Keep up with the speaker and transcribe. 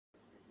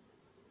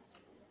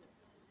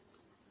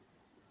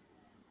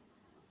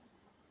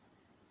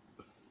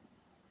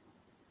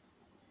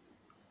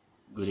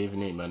Good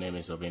evening. My name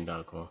is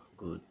Kwabena.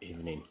 Good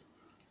evening.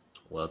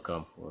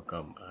 Welcome.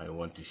 I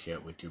want to share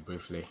with you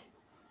briefly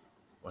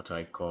what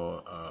I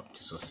call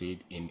to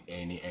succeed in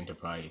any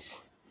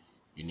enterprise.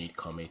 You need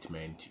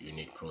commitment, you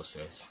need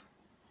process,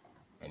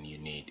 and you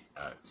need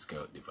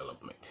skill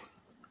development.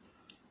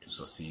 To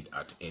succeed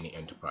at any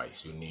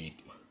enterprise, you need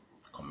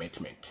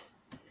commitment,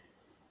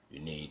 you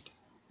need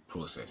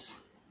process,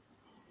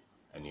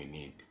 and you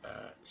need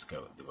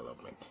skill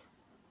development.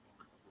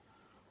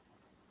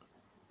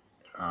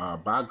 Our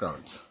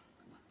backgrounds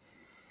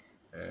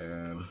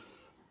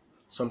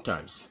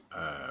sometimes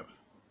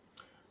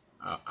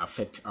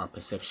affect our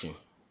perception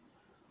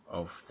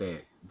of the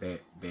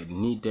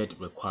needed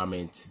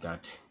requirements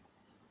that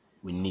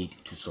we need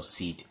to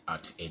succeed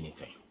at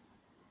anything.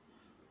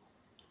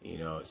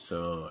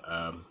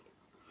 So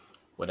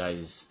whether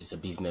it's a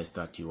business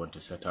that you want to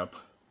set up,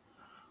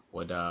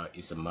 whether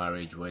it's a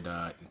marriage,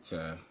 whether it's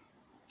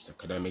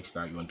academics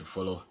that you want to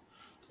follow,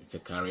 it's a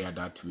career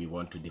that we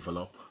want to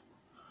develop.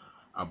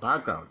 Our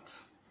background,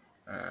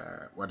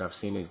 what I've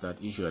seen is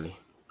that usually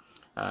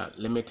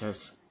limit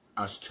us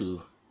as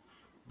to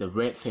the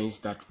rare things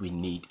that we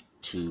need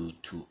to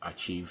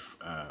achieve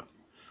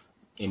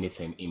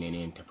anything in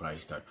any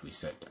enterprise that we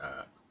set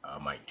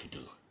our mind to do.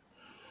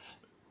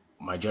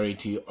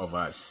 Majority of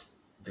us,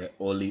 the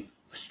only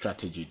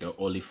strategy, the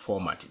only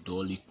format, the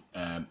only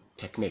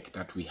technique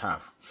that we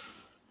have,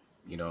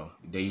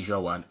 the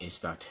usual one is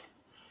that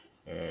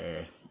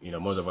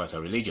most of us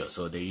are religious,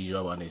 so the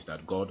usual one is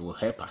that God will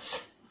help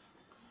us.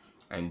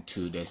 And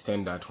to the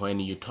extent that when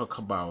you talk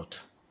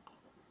about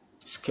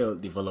skill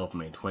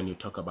development, when you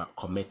talk about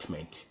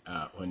commitment,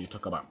 when you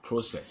talk about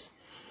process,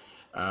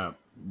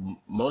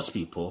 most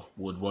people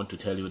would want to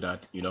tell you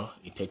that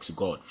it takes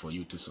God for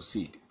you to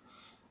succeed.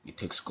 It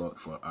takes God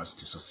for us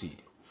to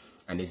succeed.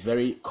 And it's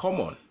very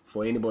common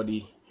for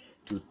anybody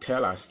to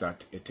tell us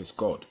that it is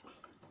God,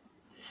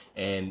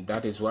 and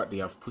that is what they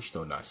have pushed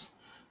on us.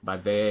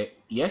 But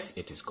yes,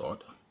 it is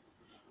God.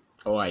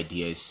 All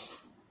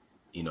ideas,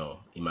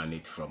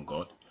 emanate from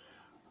God,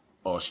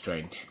 or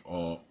strength,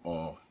 or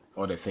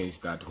the things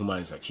that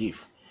humans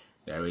achieve.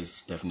 There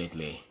is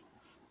definitely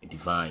a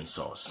divine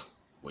source,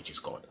 which is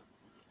God.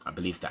 I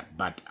believe that.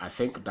 But I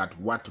think that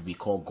what we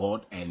call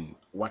God and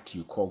what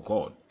you call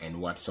God and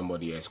what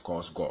somebody else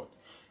calls God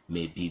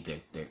may be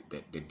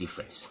the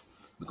difference.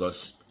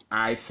 Because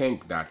I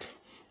think that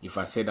if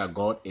I say that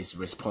God is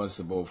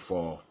responsible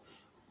for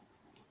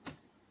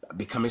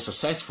becoming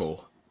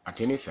successful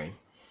at anything,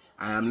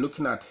 I am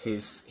looking at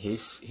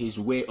his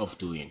way of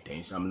doing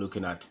things. I'm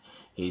looking at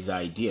his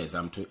ideas.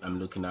 I'm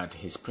looking at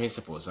his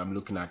principles. I'm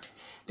looking at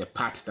the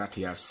path that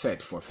he has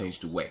set for things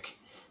to work.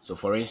 So,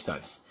 for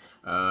instance,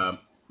 God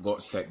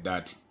said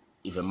that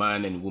if a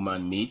man and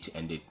woman meet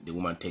and the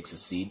woman takes a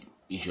seed,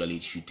 usually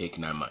it should take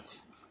 9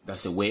 months.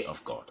 That's the way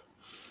of God,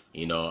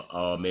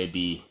 or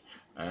maybe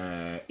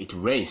it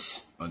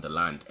rains on the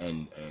land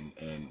and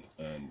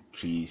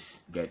trees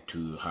get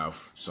to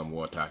have some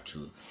water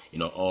to,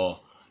 or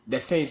the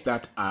things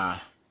that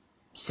are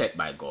set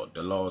by God,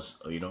 the laws,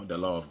 the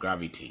law of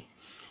gravity,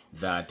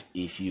 that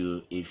if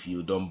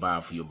you don't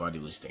bath, your body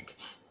will stink.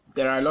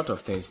 There are a lot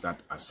of things that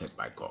are set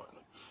by God.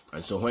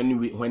 And so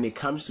when it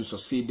comes to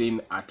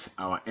succeeding at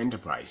our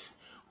enterprise,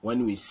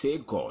 when we say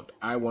God,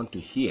 I want to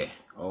hear,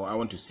 or I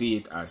want to see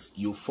it as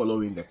you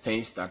following the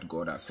things that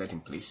God has set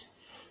in place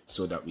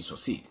so that we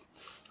succeed.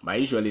 But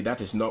usually that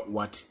is not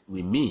what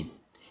we mean.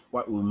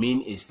 What we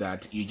mean is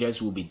that you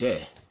just will be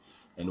there,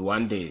 and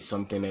one day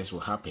something else will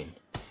happen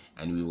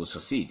and we will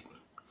succeed.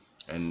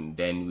 And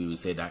then we will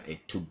say that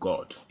it took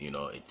God,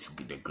 it's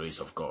the grace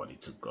of God,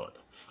 it took God.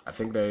 I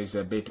think there is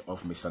a bit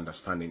of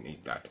misunderstanding in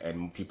that,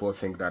 and people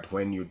think that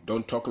when you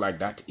don't talk like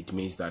that, it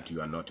means that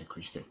you are not a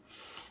Christian.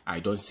 I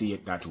don't see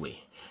it that way.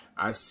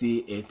 I see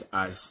it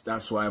as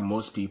that's why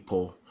most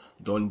people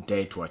don't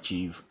dare to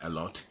achieve a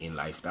lot in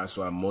life. That's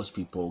why most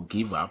people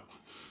give up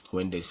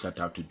when they set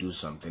out to do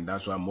something.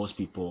 That's why most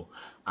people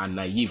are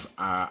naive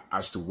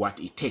as to what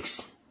it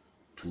takes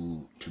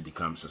to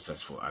become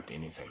successful at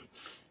anything.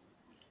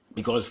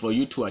 Because for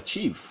you to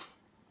achieve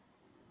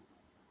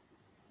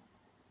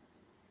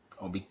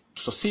or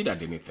succeed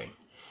at anything,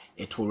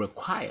 it will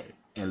require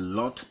a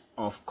lot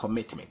of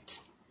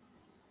commitment.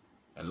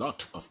 A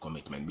lot of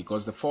commitment,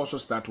 because the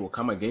forces that will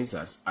come against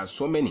us are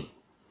so many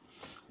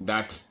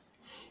that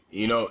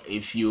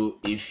if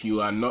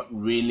you are not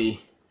really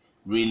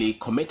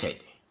committed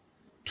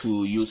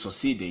to you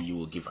succeeding, you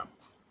will give up.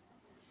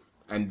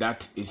 And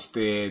that is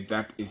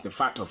the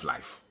fact of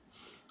life.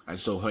 And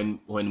so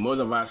when most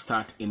of us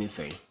start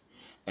anything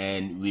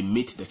and we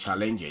meet the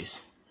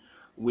challenges,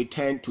 we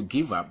tend to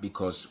give up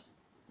because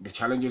the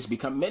challenges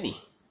become many.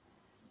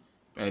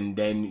 And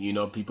then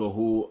people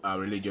who are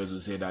religious will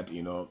say that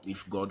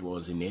if God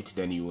was in it,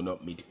 then you will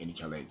not meet any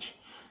challenge.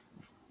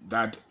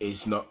 That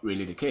is not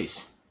really the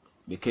case.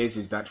 The case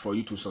is that for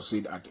you to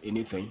succeed at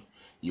anything,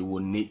 you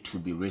will need to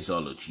be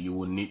resolute. You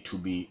will need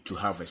to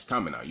have a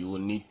stamina. You will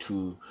need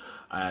to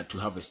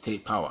have a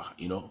staying power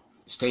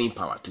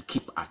to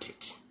keep at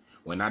it.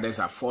 When others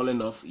are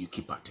falling off, you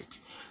keep at it.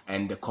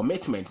 And the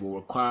commitment will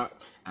require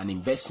an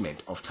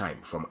investment of time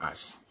from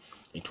us.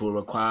 It will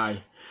require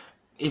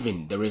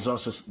even the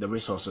resources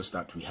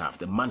that we have,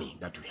 the money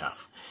that we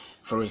have.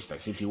 For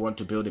instance, if you want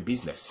to build a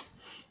business,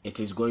 it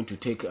is going to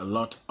take a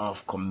lot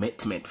of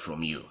commitment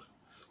from you.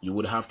 You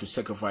would have to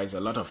sacrifice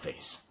a lot of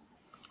things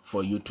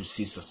for you to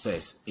see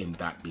success in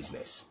that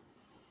business.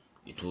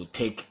 It will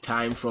take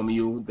time from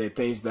you. The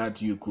things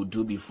that you could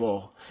do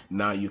before,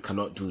 now you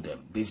cannot do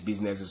them. This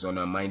business is on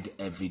your mind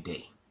every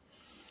day.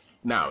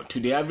 Now, to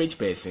the average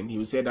person, he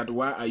will say that,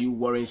 why are you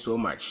worrying so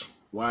much?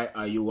 Why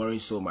are you worrying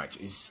so much?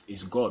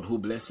 It's God who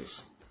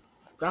blesses.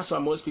 That's why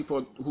most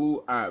people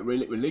who are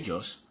really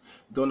religious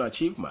don't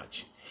achieve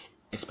much,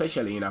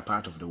 especially in a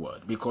part of the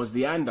world, because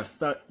their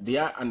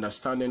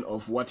understanding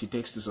of what it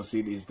takes to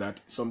succeed is that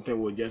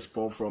something will just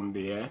fall from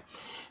the air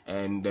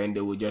and then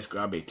they will just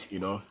grab it. You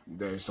know,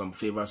 there's some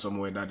favor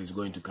somewhere that is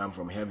going to come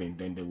from heaven,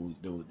 then they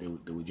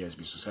will just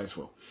be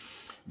successful.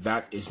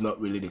 That is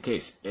not really the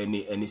case.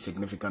 Any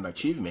significant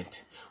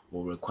achievement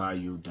will require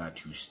you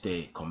that you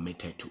stay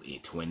committed to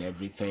it. When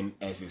everything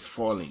else is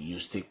falling, you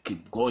still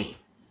keep going.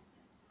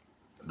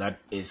 That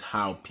is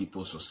how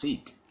people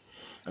succeed.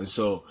 And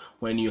so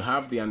when you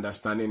have the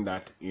understanding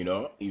that, you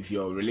know, if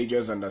your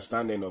religious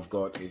understanding of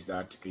God is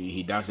that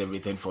he does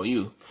everything for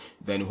you,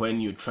 then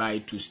when you try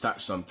to start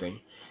something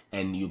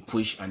and you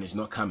push and it's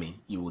not coming,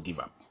 you will give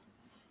up.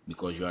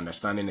 Because your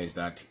understanding is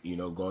that, you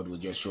know, God will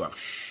just show up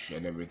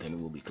and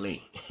everything will be clean.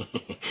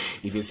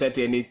 If you set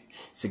any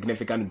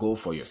significant goal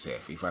for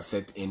yourself, if I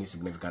set any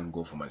significant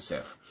goal for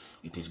myself,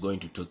 it is going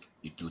to take,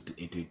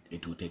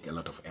 it will take a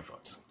lot of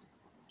effort.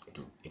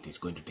 It is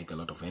going to take a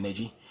lot of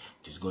energy.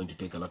 It is going to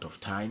take a lot of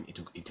time.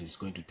 It is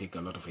going to take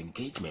a lot of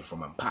engagement from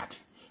my part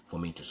for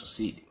me to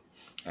succeed.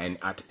 And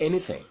at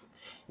anything,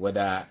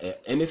 whether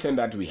anything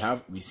that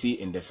we see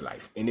in this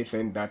life,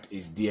 anything that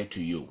is dear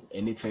to you,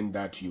 anything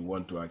that you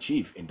want to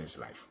achieve in this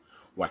life,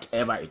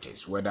 whatever it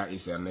is, whether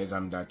it's an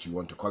exam that you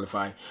want to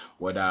qualify,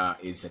 whether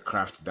it's a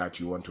craft that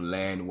you want to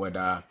learn,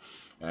 whether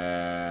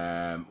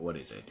what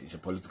is it? It's a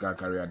political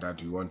career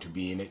that you want to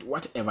be in it,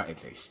 whatever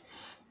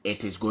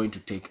it is going to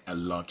take a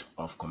lot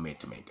of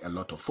commitment, a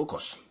lot of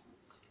focus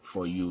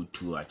for you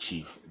to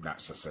achieve that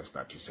success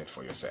that you set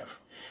for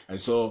yourself. And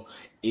so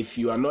if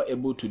you are not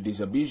able to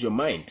disabuse your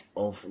mind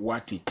of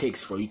what it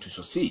takes for you to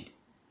succeed,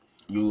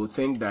 you will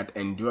think that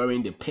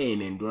enduring the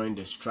pain, enduring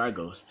the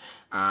struggles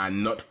are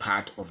not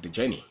part of the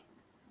journey.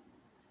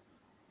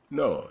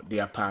 No, they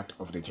are part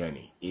of the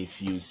journey.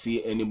 If you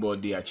see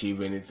anybody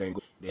achieve anything,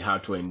 they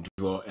have to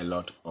endure a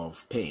lot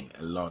of pain,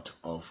 a lot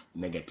of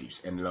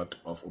negatives, and a lot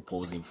of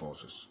opposing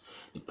forces.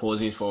 The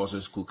opposing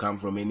forces could come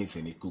from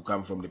anything. It could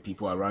come from the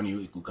people around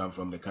you. It could come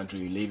from the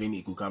country you live in.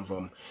 It could come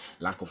from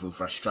lack of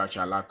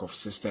infrastructure, lack of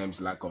systems,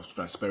 lack of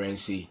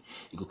transparency.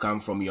 It could come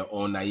from your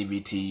own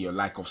naivety, your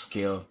lack of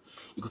skill.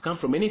 It could come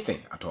from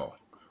anything at all,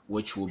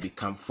 which will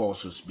become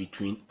forces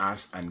between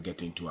us and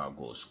getting to our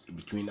goals,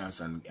 between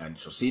us and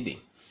succeeding.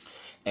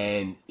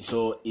 And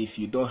so if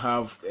you don't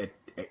have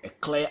a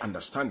clear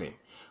understanding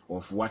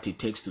of what it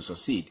takes to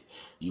succeed,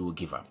 you will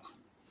give up.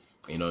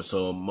 You know,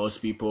 so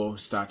most people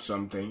start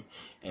something,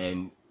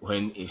 and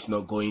when it's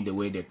not going the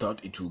way they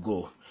thought it will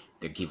go,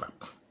 they give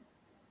up.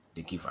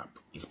 They give up.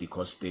 It's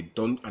because they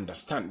don't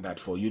understand that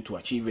for you to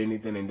achieve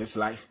anything in this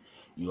life,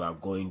 you are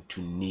going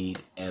to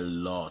need a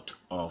lot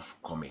of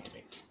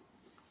commitment.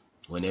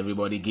 When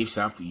everybody gives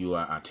up, you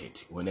are at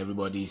it. When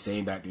everybody is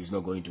saying that it's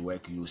not going to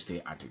work, you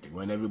stay at it.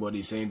 When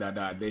everybody is saying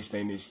that this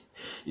thing is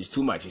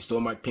too much, it's so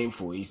much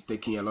painful, it's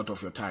taking a lot of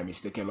your time,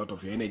 it's taking a lot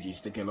of your energy, it's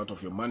taking a lot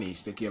of your money,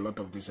 it's taking a lot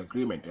of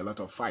disagreement, a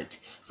lot of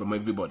fight from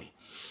everybody.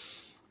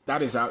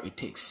 That is how it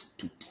takes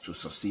to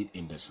succeed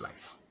in this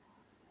life.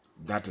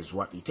 That is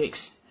what it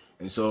takes.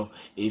 And so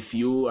if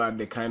you are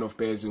the kind of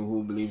person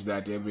who believes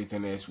that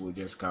everything else will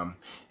just come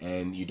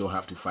and you don't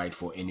have to fight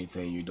for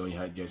anything, you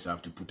don't just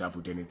have to put up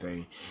with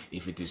anything,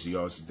 if it is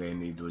yours,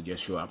 then it will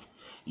just show up,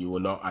 you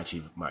will not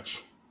achieve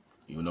much.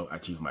 You will not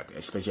achieve much,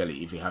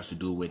 especially if it has to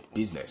do with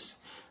business.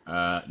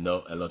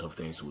 No, a lot of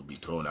things will be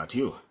thrown at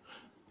you.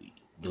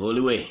 The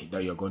only way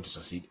that you're going to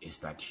succeed is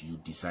that you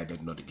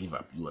decided not to give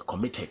up. You are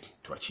committed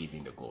to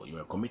achieving the goal. You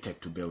are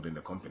committed to building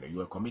the company. You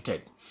are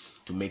committed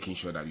to making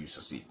sure that you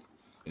succeed.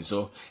 And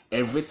so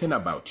everything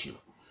about you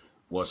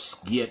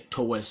was geared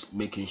towards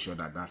making sure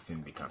that that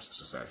thing becomes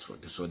successful.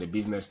 So the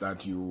business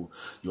that you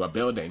are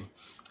building,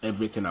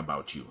 everything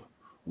about you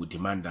would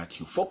demand that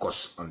you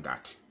focus on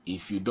that.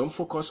 If you don't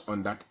focus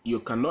on that, you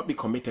cannot be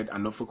committed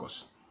and not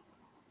focus.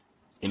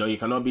 You know, you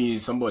cannot be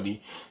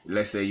somebody,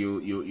 let's say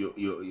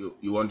you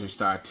want to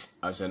start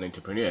as an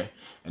entrepreneur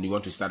and you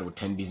want to start with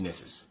 10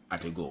 businesses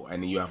at a go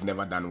and you have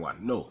never done one.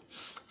 No,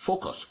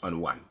 focus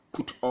on one.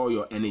 Put all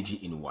your energy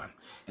in one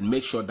and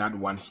make sure that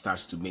one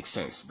starts to make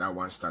sense. That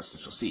one starts to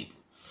succeed.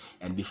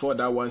 And before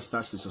that one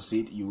starts to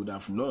succeed, you would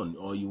have known,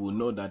 or you will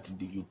know that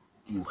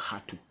you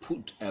had to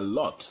put a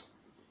lot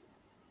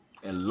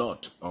a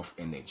lot of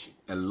energy,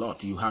 a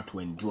lot. You have to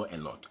endure a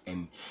lot,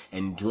 and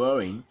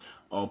enduring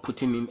or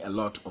putting in a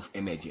lot of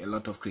energy, a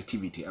lot of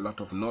creativity, a lot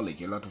of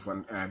knowledge, a lot of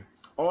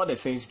all the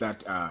things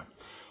that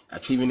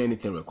achieving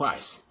anything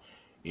requires,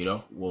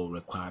 will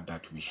require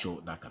that we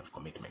show that kind of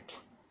commitment.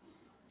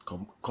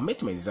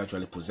 Commitment is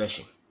actually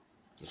possession.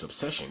 It's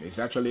obsession. It's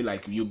actually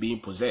like you being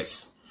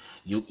possessed.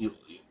 You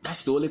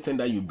that's the only thing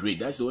that you breathe.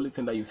 That's the only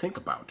thing that you think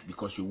about,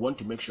 because you want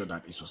to make sure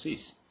that it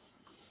succeeds.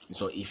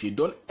 So if you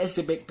don't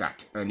exhibit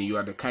that, and you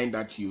are the kind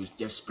that you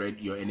just spread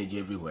your energy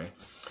everywhere,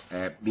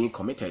 being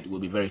committed will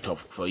be very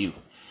tough for you.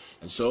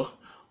 And so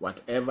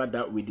whatever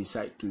that we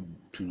decide to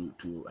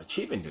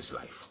achieve in this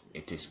life,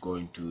 it is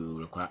going to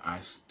require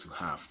us to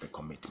have the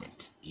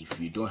commitment. If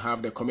you don't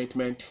have the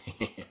commitment,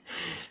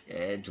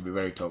 it will be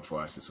very tough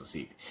for us to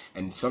succeed.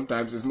 And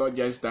sometimes it's not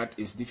just that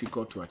it's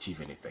difficult to achieve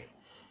anything,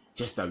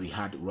 just that we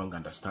had wrong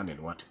understanding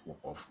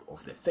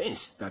of the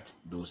things that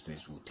those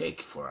things will take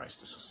for us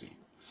to succeed.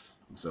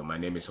 So my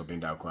name is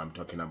Kwabena. I'm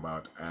talking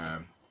about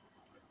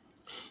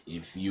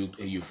if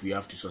you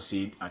have to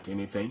succeed at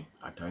anything,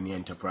 at any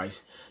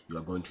enterprise, you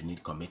are going to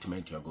need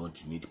commitment, you are going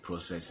to need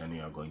process, and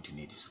you are going to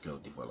need skill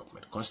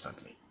development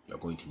constantly. You are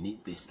going to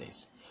need these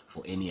things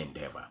for any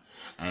endeavor.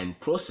 And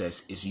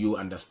process is you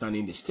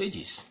understanding the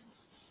stages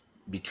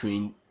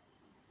between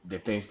the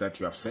things that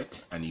you have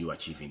set and you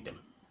achieving them.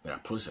 There are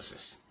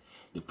processes.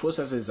 The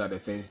processes are the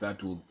things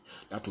that will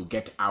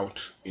get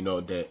out,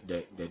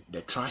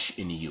 the trash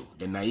in you,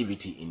 the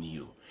naivety in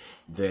you,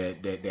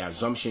 the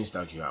assumptions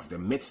that you have, the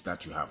myths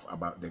that you have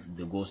about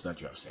the goals that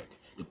you have set.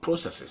 The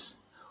processes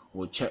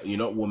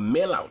will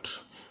mail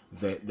out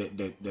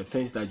the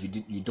things that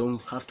you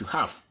don't have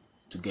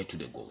to get to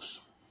the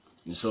goals.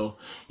 And so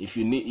if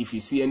you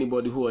see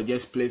anybody who are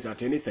just placed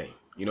at anything,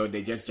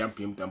 they just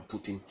jump in and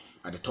put him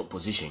at the top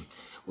position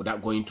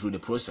without going through the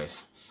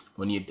process.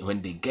 When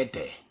they get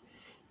there,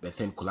 the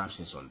thing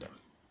collapses on them.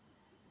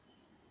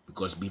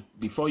 Because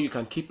before you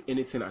can keep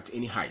anything at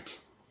any height,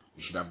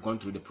 you should have gone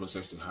through the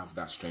process to have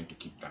that strength to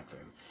keep that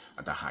thing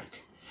at a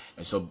height.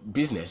 And so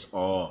business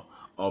or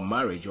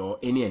marriage or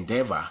any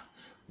endeavor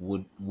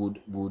would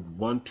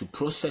want to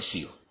process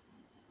you,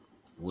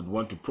 would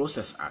want to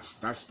process us.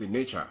 That's the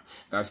nature.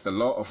 That's the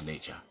law of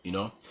nature.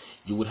 You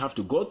would have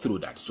to go through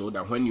that so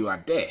that when you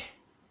are there,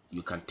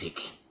 you can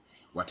take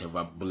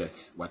whatever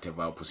bullets,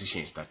 whatever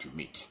oppositions that you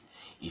meet.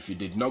 If you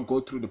did not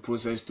go through the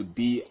process to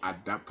be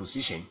at that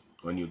position,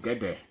 when you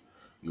get there,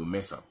 you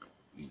mess up.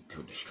 It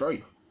will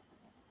destroy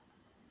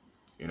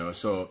you.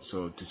 So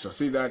to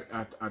succeed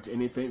at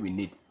anything, we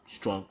need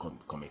strong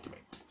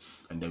commitment.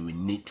 And then we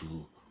need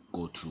to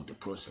go through the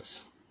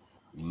process.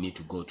 We need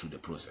to go through the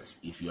process.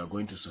 If you are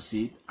going to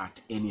succeed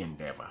at any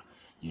endeavor,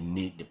 you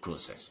need the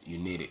process. You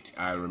need it.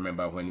 I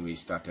remember when we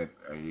started,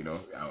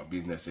 our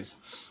businesses,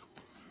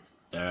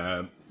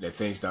 the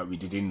things that we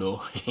didn't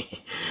know,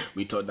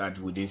 we thought that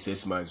within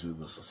 6 months we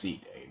will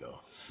succeed. It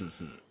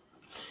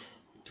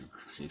took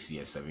 6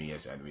 years, 7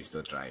 years, and we're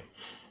still trying,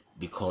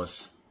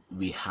 because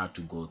we had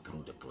to go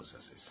through the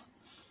processes.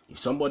 If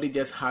somebody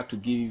just had to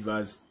give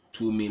us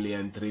 2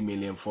 million, 3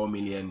 million, 4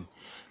 million,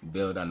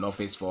 build an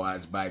office for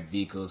us, buy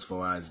vehicles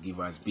for us, give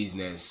us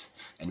business,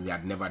 and we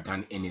had never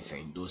done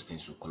anything, those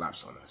things will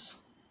collapse on us.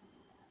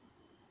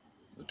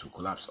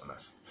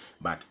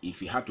 But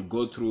if you had to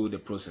go through the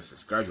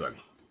processes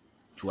gradually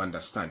to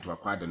understand, to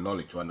acquire the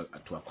knowledge,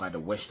 to acquire the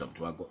wisdom,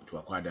 to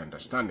acquire the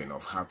understanding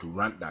of how to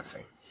run that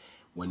thing,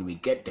 when we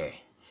get there,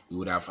 we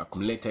would have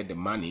accumulated the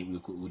money, we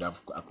would have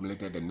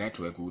accumulated the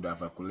network, we would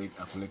have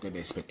accumulated the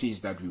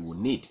expertise that we would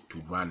need to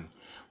run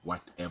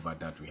whatever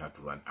that we have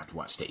to run at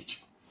what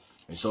stage.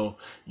 And so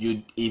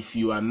if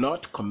you are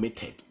not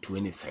committed to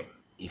anything,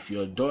 if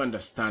you don't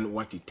understand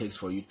what it takes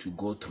for you to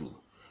go through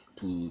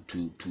to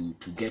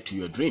get to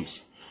your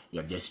dreams, you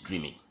are just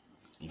dreaming.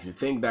 If you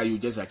think that you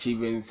just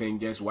achieve anything,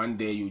 just one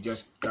day you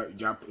just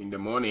jump in the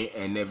morning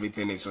and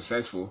everything is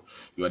successful,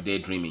 you are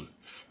daydreaming.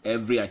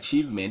 Every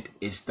achievement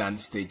is done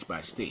stage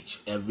by stage.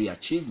 Every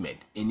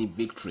achievement, any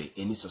victory,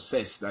 any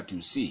success that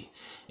you see,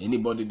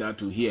 anybody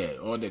that you hear,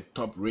 all the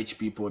top rich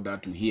people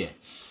that you hear,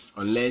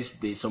 unless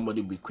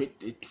somebody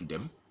bequeathed it to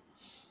them,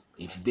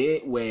 if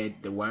they were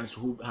the ones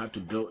who had to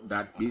build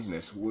that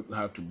business, who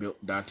had to build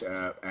that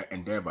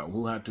endeavor,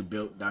 who had to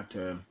build that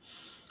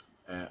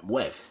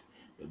wealth,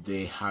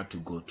 they had to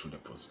go through the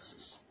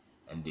processes,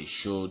 and they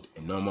showed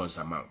enormous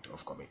amount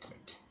of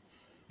commitment.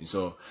 And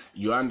so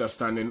your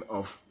understanding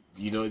of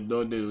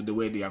the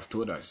way they have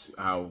told us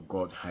how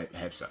God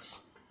helps us,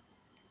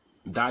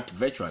 that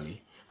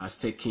virtually has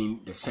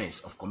taken the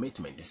sense of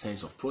commitment, the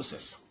sense of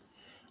process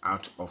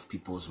out of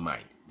people's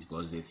mind,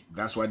 because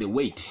that's why they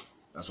wait.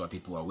 That's why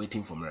people are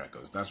waiting for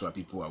miracles. That's why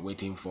people are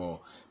waiting for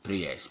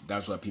prayers.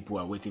 That's why people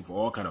are waiting for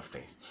all kinds of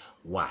things.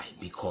 Why?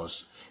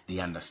 Because the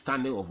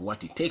understanding of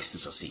what it takes to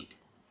succeed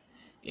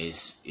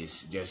is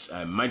just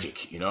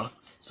magic,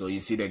 So you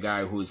see the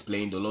guy who is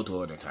playing the lotto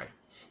all the time.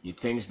 He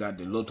thinks that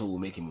the lotto will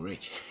make him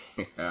rich.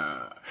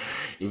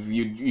 If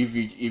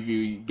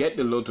you get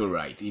the lotto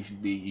right, if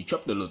you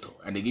chop the lotto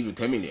and they give you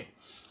 10 million,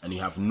 and you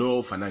have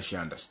no financial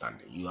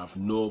understanding, you have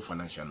no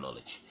financial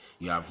knowledge,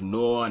 you have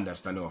no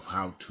understanding of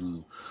how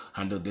to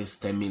handle this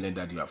 10 million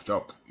that you have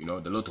chopped,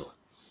 the lotto,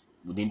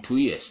 within 2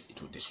 years,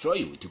 it will destroy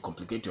you, it will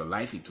complicate your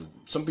life,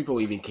 some people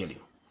will even kill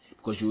you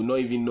because you will not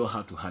even know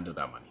how to handle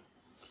that money.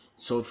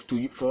 So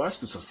for us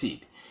to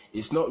succeed,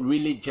 it's not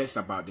really just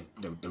about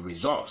the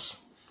results.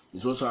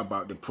 It's also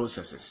about the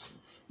processes.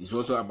 It's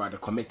also about the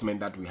commitment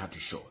that we have to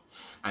show.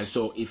 And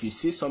so if you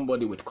see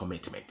somebody with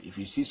commitment, if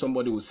you see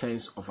somebody with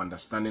sense of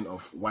understanding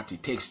of what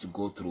it takes to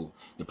go through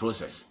the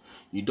process,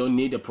 you don't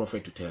need a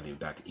prophet to tell you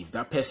that if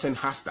that person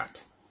has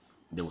that,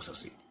 they will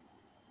succeed.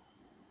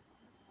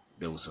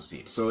 They will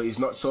succeed. So it's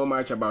not so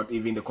much about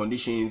even the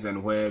conditions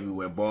and where we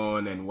were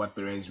born and what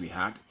parents we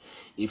had.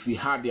 If we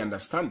had the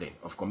understanding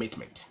of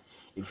commitment,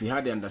 if we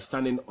had the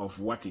understanding of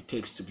what it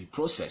takes to be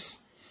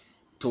processed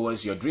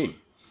towards your dream,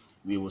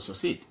 we will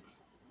succeed.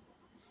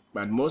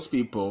 But most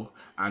people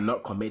are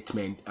not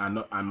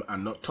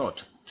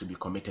taught to be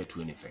committed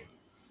to anything.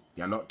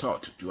 They are not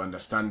taught to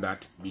understand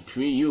that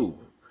between you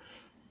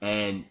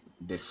and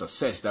the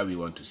success that we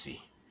want to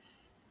see,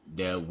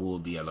 there will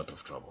be a lot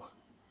of trouble.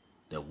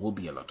 There will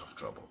be a lot of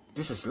trouble.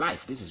 This is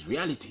life. This is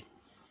reality.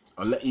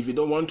 Unless, if you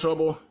don't want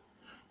trouble,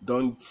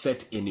 don't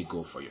set any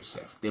goal for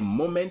yourself. The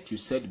moment you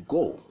set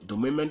goal, the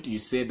moment you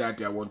say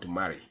that I want to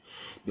marry,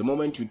 the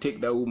moment you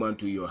take that woman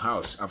to your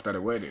house after the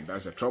wedding,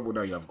 that's the trouble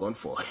that you have gone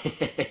for.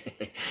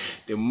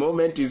 The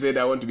moment you say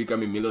that I want to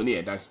become a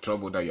millionaire, that's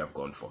trouble that you have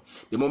gone for.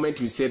 The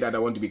moment you say that I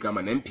want to become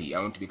an MP,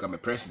 I want to become a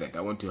president,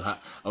 I want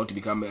to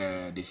become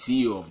the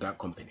CEO of that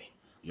company,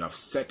 you have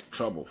set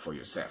trouble for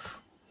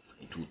yourself.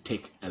 It will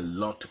take a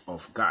lot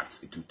of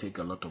guts. It will take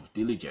a lot of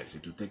diligence.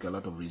 It will take a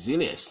lot of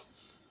resilience.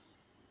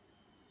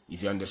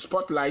 If you're on the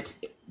spotlight,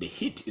 the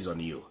heat is on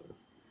you.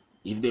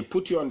 If they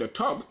put you on the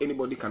top,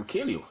 anybody can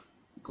kill you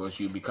because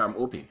you become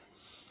open.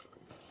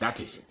 That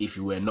is, if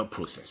you were not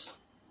processed.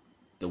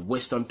 The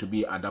wisdom to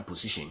be at that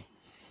position,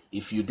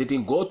 if you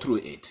didn't go through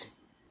it,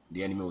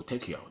 the enemy will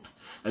take you out.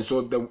 And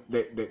so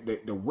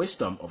the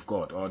wisdom of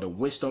God or the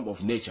wisdom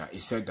of nature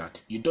is said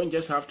that you don't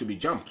just have to be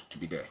jumped to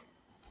be there.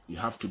 You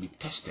have to be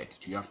tested.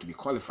 You have to be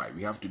qualified.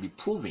 We have to be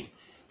proven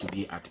to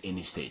be at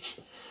any stage.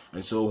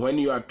 And so when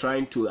you are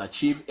trying to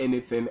achieve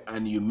anything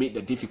and you meet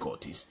the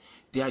difficulties,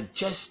 they are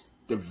just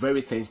the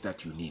very things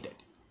that you needed.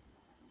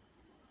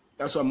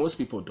 That's what most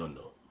people don't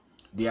know.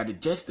 They are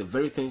just the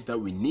very things that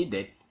we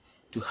needed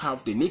to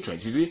have the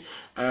nutrients. You see,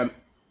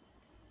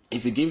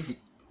 if you give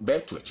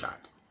birth to a child,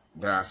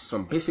 there are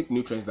some basic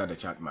nutrients that the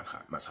child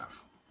must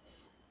have.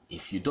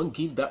 If you don't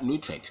give that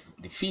nutrient,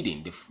 the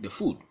feeding, the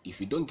food,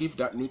 if you don't give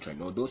that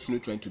nutrient or those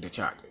nutrients to the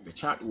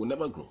child will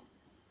never grow.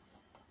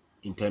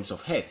 In terms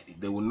of health,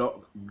 they will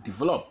not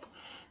develop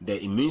the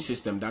immune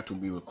system that will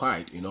be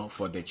required,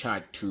 for the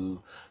child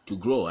to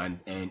grow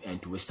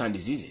and to withstand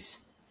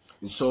diseases.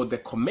 And so the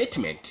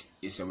commitment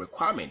is a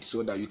requirement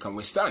so that you can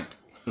withstand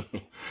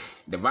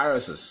the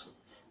viruses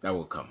that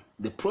will come.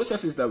 The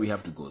processes that we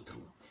have to go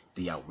through,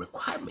 they are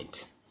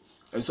requirements.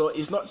 And so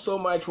it's not so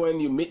much when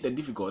you meet the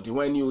difficulty.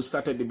 When you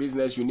started the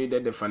business, you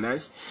needed the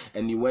finance,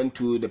 and you went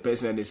to the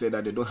person and they said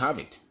that they don't have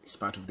it. It's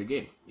part of the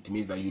game. It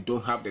means that you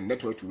don't have the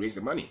network to raise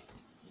the money.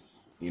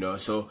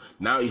 So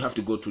now you have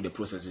to go through the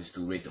processes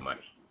to raise the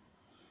money.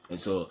 And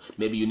so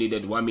maybe you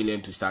needed 1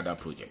 million to start that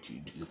project.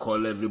 You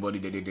call everybody,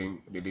 they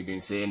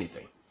didn't say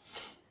anything.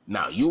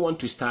 Now you want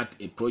to start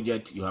a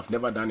project, you have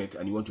never done it,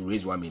 and you want to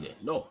raise 1 million.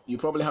 No, you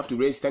probably have to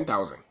raise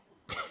 10,000.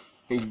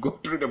 You go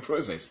through the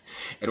process,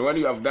 and when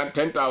you have done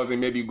 10,000,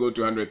 maybe you go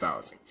to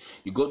 100,000.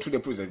 You go through the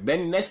process.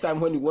 Then next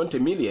time when you want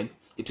 1 million,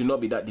 it will not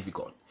be that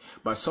difficult.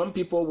 But some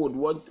people would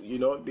want,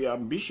 they're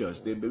ambitious.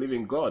 They believe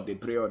in God. They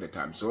pray all the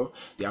time. So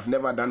they have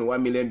never done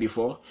 1 million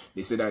before.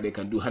 They say that they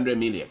can do 100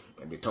 million,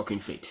 and they talk in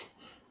faith.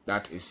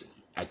 That is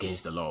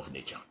against the law of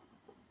nature.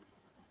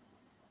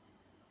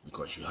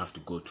 Because you have to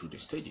go through the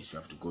stages. You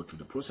have to go through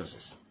the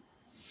processes.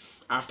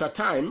 After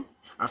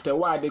a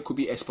while, there could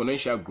be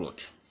exponential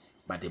growth.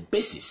 But the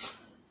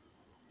basis,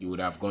 you would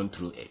have gone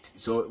through it.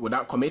 So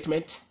without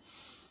commitment,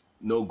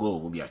 no goal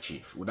will be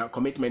achieved. Without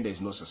commitment,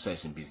 there's no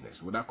success in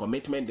business. Without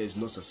commitment, there's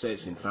no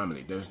success in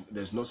family.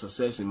 There's no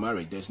success in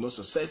marriage. There's no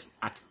success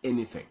at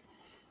anything.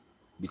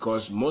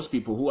 Because most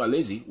people who are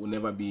lazy will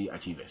never be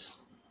achievers.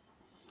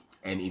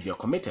 And if you're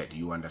committed,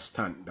 you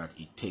understand that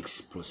it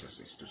takes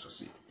processes to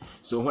succeed.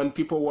 So when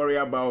people worry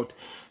about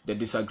the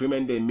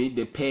disagreement they meet,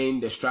 the pain,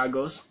 the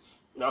struggles,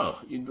 no,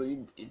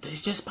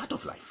 it's just part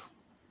of life.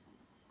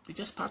 It's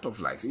just part of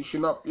life. You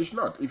should not.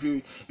 If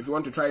you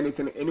want to try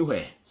anything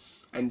anywhere,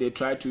 and they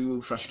try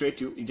to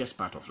frustrate you, it's just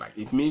part of life.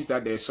 It means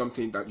that there's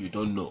something that you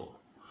don't know.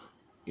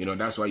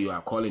 That's why you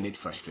are calling it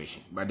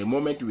frustration. But the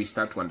moment we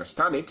start to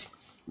understand it,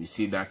 we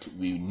see that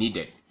we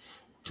needed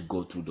to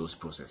go through those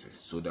processes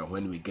so that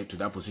when we get to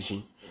that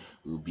position,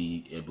 we'll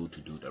be able to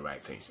do the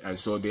right things. And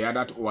so the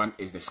other one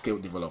is the skill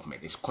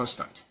development. It's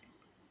constant.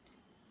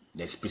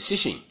 There's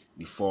precision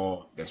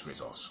before there's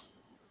results.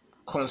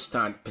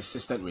 Constant,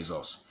 persistent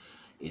results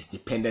is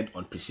dependent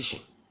on precision.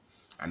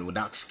 And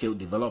without skill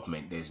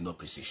development, there's no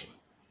precision.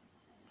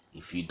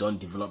 if you don't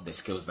develop the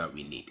skills that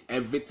we need.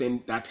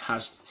 Everything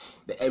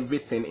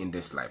in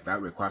this life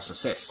that requires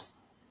success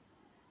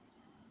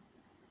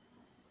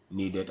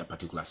needed a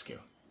particular skill.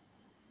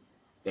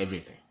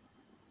 Everything.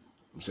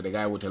 So the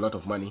guy with a lot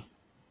of money,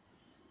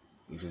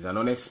 if he's an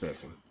honest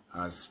person,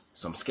 has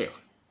some skill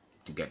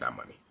to get that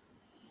money.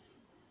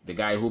 The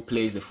guy who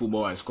plays the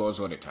football and scores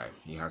all the time,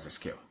 he has a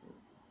skill.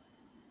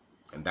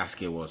 And that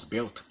skill was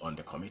built on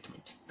the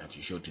commitment that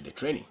you showed to the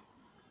training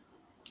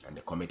and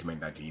the commitment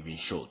that you even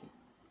showed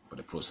for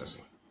the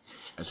processing.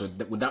 And so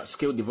without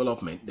skill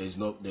development, there's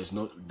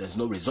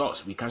no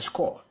results. We can't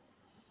score.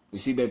 You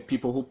see, the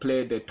people who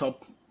play the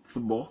top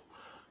football,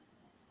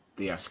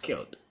 they are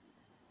skilled.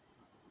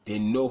 They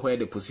know where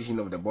the position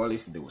of the ball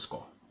is, they will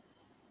score.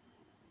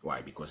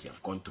 Why? Because they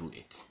have gone through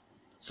it.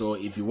 So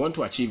if you want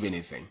to achieve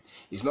anything,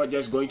 it's not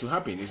just going to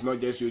happen. It's not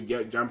just you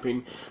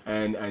jumping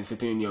and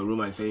sitting in your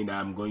room and saying that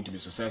I'm going to be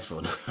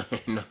successful.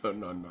 No.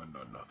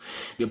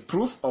 The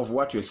proof of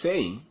what you're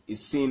saying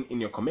is seen in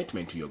your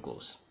commitment to your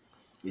goals.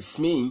 It's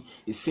seen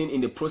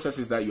in the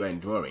processes that you are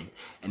enduring,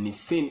 and it's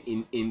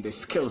seen in the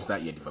skills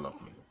that you're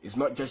developing. It's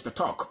not just the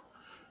talk.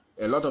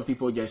 A lot of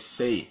people just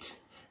say it.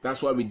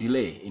 That's why we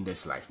delay in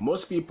this life.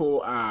 Most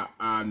people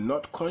are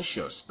not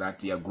conscious that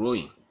they are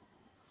growing.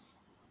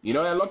 You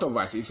know, a lot of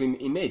us, it's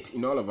innate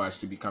in all of us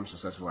to become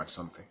successful at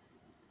something.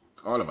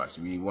 All of us,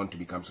 we want to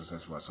become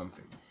successful at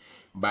something.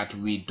 But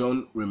we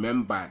don't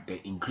remember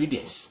the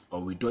ingredients, or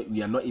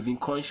we are not even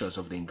conscious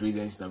of the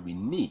ingredients that we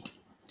need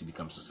to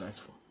become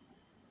successful.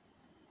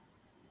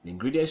 The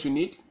ingredients we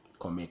need: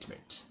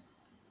 commitment.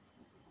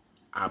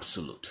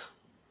 Absolute.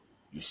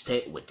 You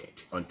stay with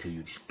it until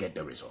you get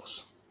the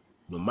results.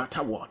 No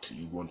matter what,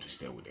 you want to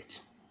stay with it.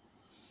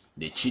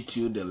 They cheat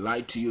you, they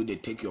lie to you, they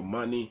take your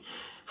money.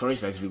 For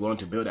instance, if you want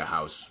to build a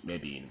house,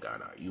 maybe in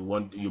Ghana,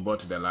 you bought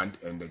the land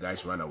and the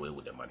guys ran away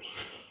with the money.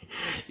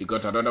 You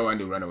got another one,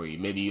 they ran away.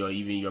 Maybe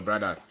even your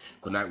brother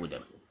connect with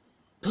them.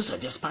 Those are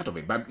just part of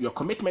it. But your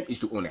commitment is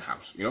to own a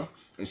house, you know.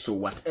 And so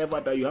whatever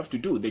that you have to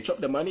do, they chop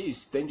the money.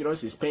 It's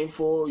dangerous, it's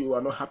painful. You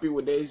are not happy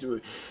with this,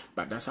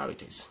 but that's how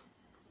it is.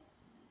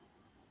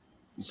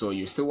 So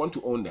you still want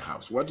to own the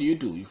house. What do?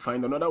 You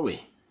find another way.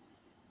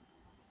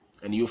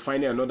 And you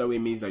finding another way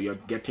means that you're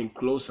getting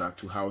closer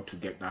to how to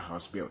get that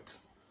house built.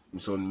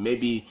 And so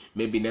maybe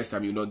next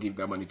time you not give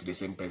that money to the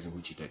same person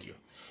who cheated you,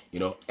 you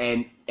know.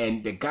 And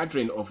the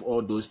gathering of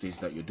all those things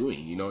that you're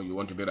doing, you know, you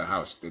want to build a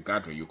house, the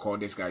gathering, you call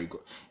this guy,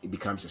 it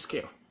becomes a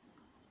skill.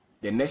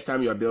 The next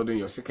time you are building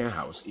your second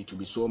house, it will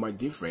be so much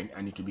different,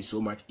 and it will be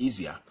so much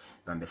easier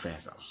than the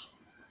first house.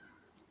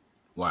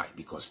 Why?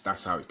 Because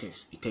that's how it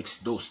is. It takes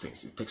those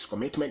things. It takes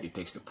commitment. It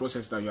takes the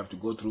process that you have to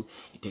go through.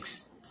 It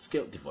takes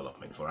skill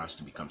development for us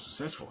to become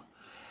successful.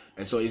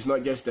 And so it's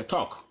not just the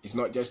talk. It's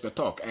not just the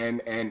talk.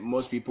 And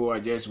most people are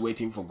just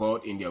waiting for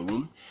God in their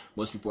room.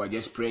 Most people are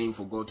just praying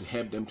for God to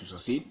help them to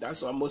succeed.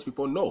 That's what most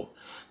people know.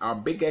 Our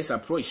biggest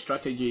approach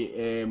strategy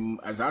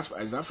as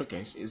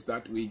Africans is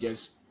that we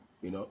just,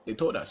 you know, they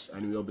told us,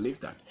 and we all believe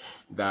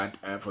that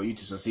for you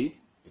to succeed,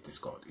 it is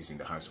God. It's in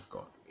the hands of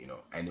God. You know,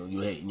 I know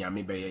you hey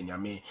nyame beye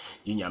nyame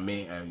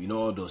jinyame, you know,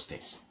 all those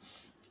things.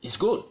 It's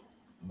good,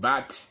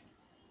 but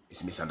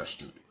it's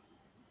misunderstood.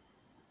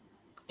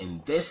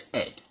 In this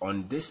earth,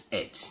 on this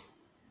earth,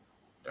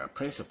 there are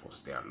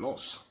principles, there are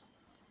laws.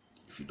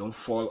 If you don't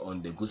fall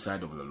on the good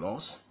side of the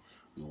laws,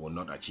 you will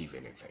not achieve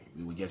anything.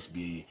 We will just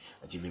be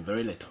achieving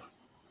very little,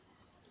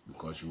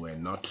 because you are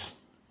not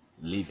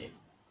living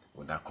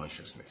with that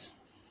consciousness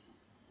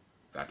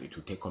that it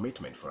will take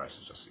commitment for us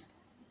to succeed,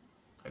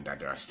 and that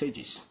there are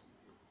stages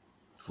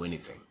for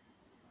anything.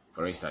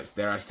 For instance,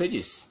 there are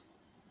stages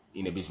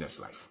in a business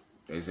life.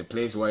 There's a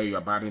place where you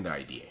are building the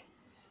idea.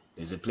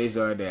 There's a place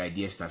where the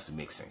idea starts to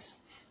make sense.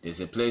 There's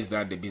a place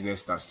that the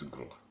business starts to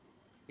grow.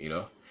 You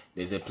know,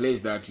 there's a place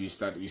that you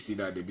see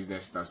that the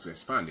business starts to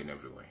expand in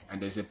every way. And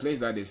there's a place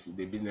that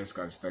the business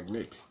can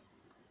stagnate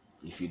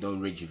if you don't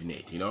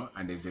rejuvenate, you know.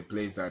 And there's a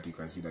place that you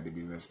can see that the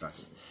business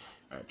starts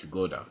to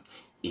go down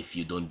if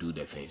you don't do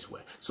the things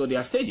well. So there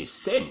are stages.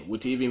 Same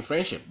with even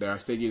friendship. There are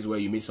stages where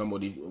you meet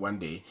somebody one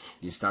day,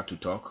 you start to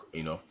talk,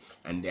 you know,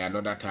 and there are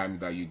another time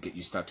that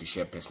you start to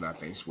share personal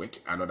things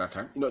with. Another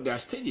time, you know, there are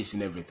stages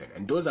in everything,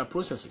 and those are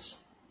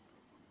processes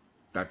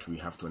that we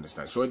have to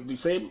understand. So the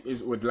same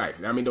is with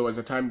life. I mean, there was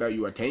a time that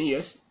you were 10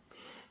 years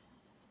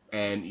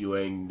and you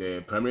were in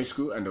the primary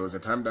school, and there was a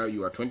time that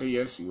you were 20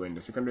 years, you were in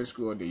the secondary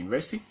school or the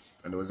university,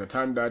 and there was a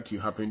time that you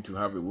happened to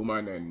have a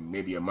woman and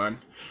maybe a man,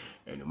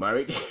 and you're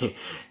married.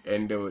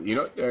 And you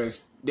know,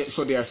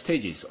 so there are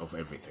stages of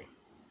everything.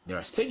 There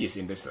are stages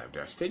in this life.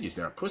 There are stages.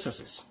 There are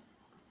processes.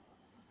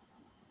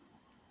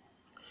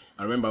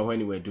 I remember when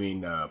we were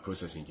doing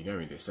process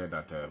engineering, they said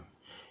that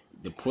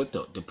the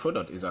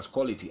product is as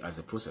quality as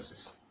the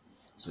processes.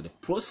 So the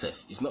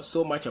process is not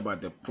so much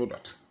about the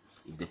product.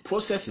 If the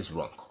process is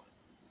wrong,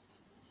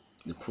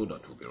 the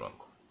product will be wrong.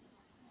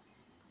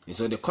 And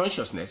so the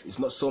consciousness is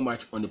not so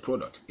much on the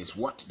product, it's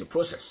what the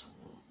process.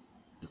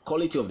 The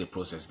quality of the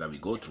process that we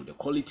go through, the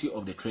quality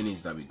of the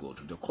trainings that we go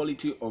through, the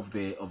quality of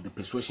the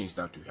persuasions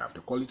that we have,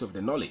 the quality of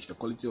the knowledge, the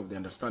quality of the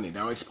understanding,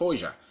 our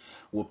exposure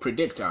will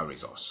predict our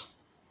results,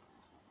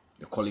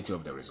 the quality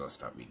of the results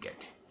that we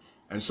get.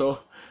 And so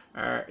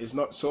it's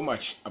not so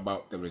much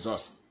about the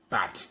results,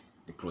 but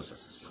the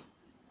processes.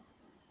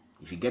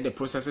 If you get the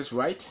processes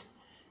right,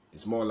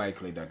 it's more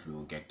likely that we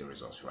will get the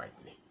results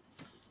rightly.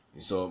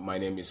 And so my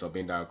name is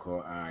Kwabena.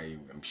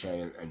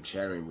 I'm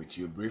sharing with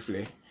you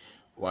briefly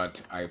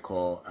what I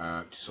call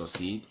to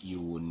succeed.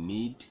 You will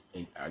need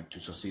to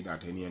succeed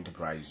at any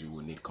enterprise. You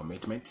will need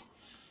commitment,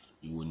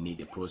 you will need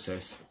a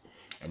process,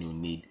 and you will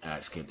need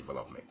skill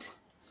development.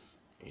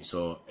 And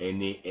so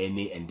any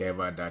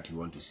endeavor that you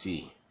want to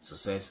see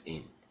success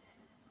in,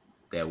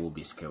 there will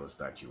be skills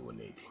that you will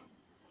need.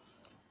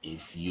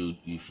 If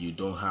you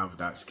don't have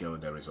that skill,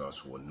 the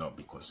results will not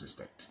be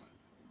consistent.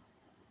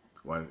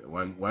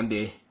 One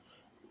day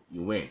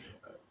you win,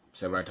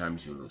 several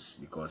times you lose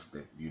because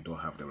you don't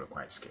have the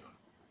required skill.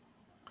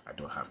 I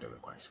don't have the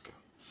required skill.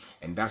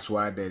 And that's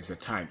why there's a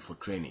time for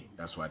training.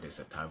 That's why there's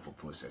a time for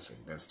processing.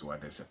 That's why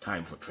there's a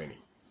time for training.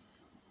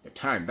 That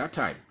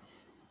time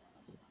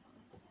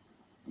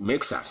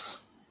makes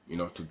us,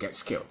 to get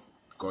skill.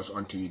 Because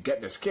until you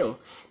get the skill,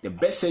 the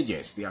best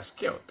agents, they are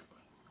skilled.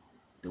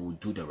 They will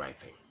do the right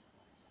thing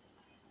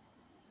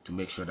to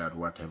make sure that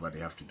whatever they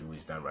have to do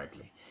is done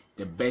rightly.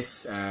 The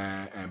best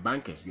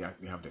bankers,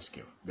 they have the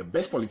skill. The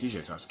best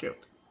politicians are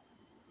skilled.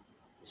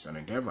 It's an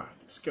endeavor.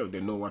 Skilled. They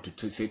know what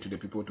to say to the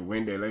people to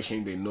win the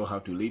election. They know how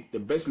to lead. The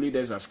best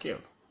leaders are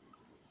skilled.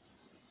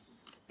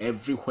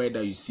 Everywhere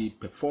that you see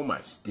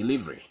performance,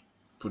 delivery,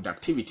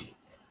 productivity,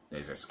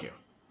 there's a skill.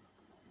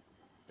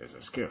 There's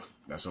a skill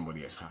that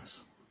somebody else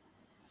has.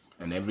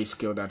 And every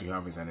skill that you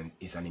have is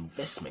an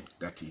investment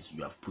that is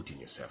you have put in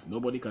yourself.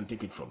 Nobody can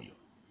take it from you.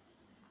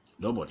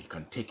 Nobody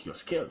can take your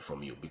skill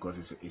from you because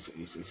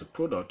it's a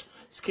product.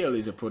 Skill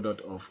is a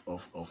product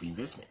of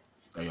investment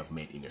that you have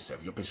made in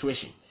yourself. Your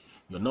persuasion,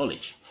 your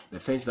knowledge, the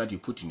things that you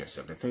put in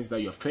yourself, the things that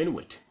you have trained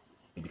with,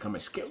 they become a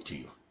skill to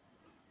you.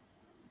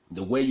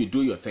 The way you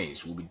do your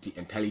things will be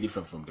entirely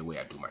different from the way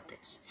I do my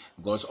things.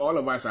 Because all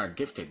of us are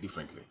gifted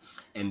differently.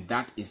 And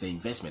that is the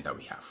investment that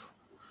we have.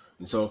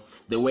 And so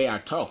the way I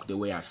talk, the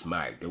way I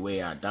smile, the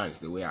way I dance,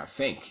 the way I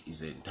think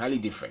is entirely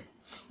different.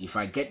 If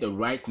I get the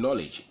right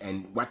knowledge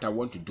and what I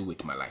want to do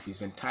with my life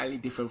is entirely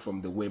different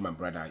from the way my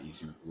brother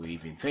will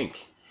even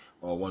think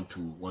or want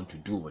to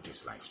do with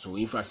his life. So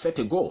if I set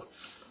a goal,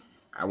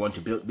 I want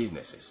to build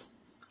businesses,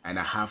 and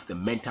I have the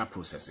mental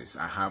processes,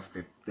 I have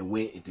the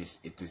way it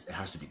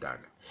has to be done,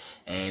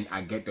 and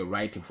I get the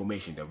right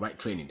information, the right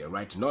training, the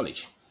right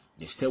knowledge,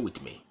 they stay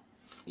with me.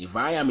 If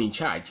I am in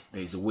charge,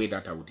 there is a way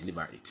that I will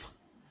deliver it.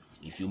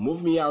 If you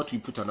move me out, you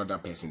put another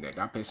person there,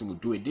 that person will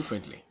do it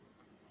differently.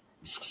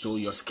 So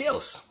your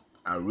skills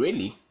are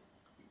really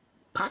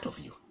part of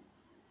you.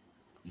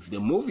 If they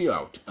move you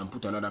out and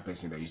put another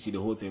person there, you see the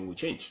whole thing will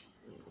change.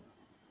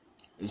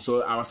 And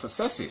so our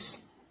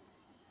successes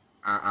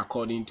are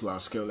according to our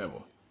skill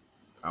level,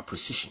 our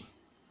precision.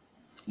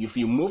 If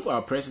you move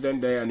our president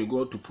there and you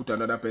go to put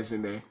another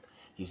person there,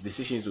 his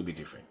decisions will be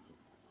different.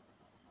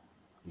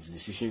 His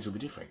decisions will be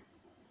different.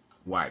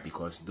 Why?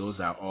 Because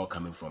those are all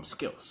coming from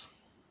skills.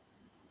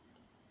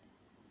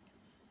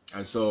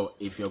 And so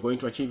if you're going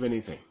to achieve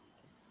anything,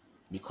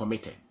 be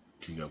committed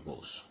to your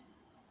goals,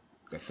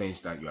 the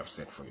things that you have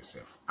set for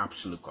yourself.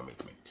 Absolute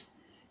commitment.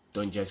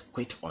 Don't just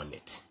quit on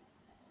it.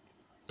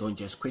 Don't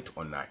just quit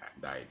on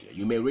the idea.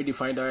 You may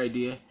redefine the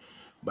idea,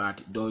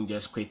 but don't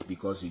just quit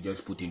because you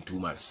just put in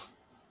 2 months.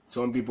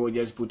 Some people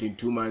just put in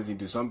 2 months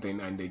into something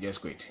and they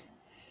just quit.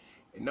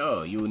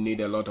 No, you need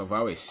a lot of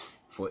hours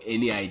for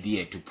any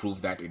idea to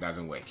prove that it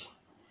doesn't work.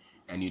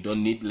 And you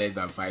don't need less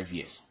than 5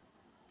 years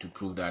to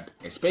prove that,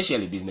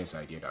 especially business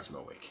idea, does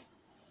not work.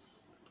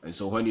 And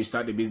so when you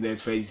start the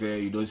business, first year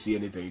you don't see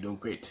anything, you don't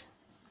quit.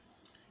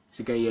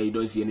 Second year you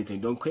don't see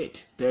anything, don't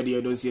quit. Third year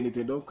you don't see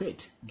anything, don't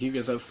quit. Give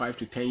yourself 5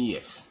 to 10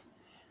 years.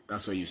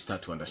 That's where you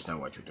start to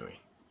understand what you're doing.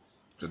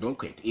 So don't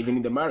quit. Even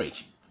in the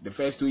marriage, the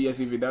first 2 years,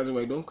 if it doesn't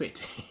work, don't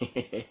quit.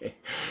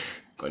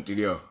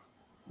 Continue.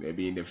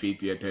 Maybe in the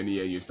 5th year, 10th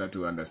year, you start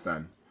to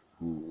understand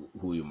who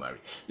you marry.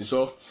 And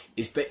so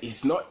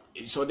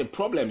the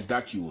problems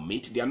that you will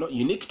meet, they are not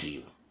unique to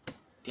you.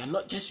 They are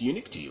not just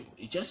unique to you.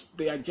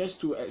 They are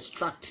just to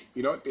extract.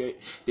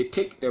 They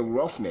take the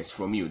roughness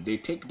from you. They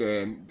take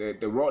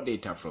the raw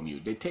data from you.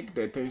 They take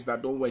the things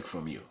that don't work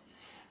from you.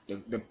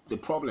 The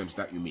problems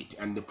that you meet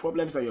and the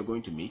problems that you're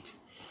going to meet.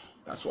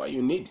 That's why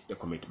you need the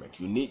commitment.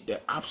 You need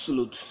the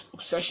absolute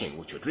obsession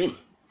with your dream,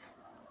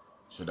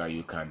 so that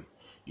you can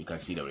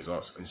see the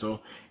results. And so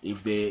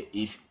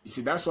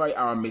that's why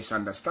our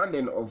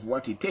misunderstanding of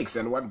what it takes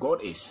and what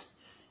God is,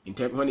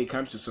 when it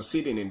comes to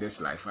succeeding in this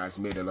life, has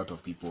made a lot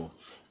of people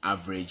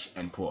average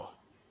and poor,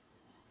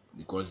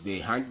 because they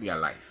hang their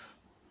life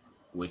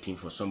waiting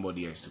for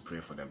somebody else to pray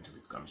for them to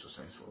become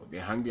successful. They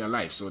hang their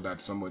life so that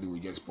somebody will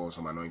just pour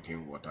some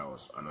anointing water or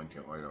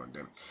anointing oil on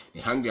them. They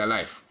hang their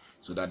life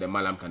so that the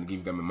malam can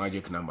give them a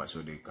magic number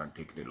so they can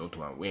take the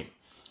lotto and win.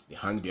 They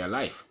hang their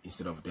life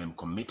instead of them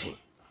committing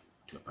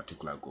to a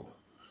particular goal.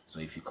 So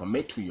if you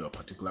commit to your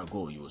particular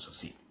goal, you will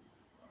succeed.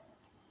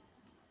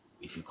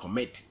 If you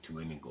commit to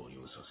any goal, you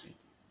will succeed.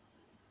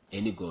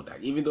 Any goal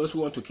that, even those who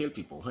want to kill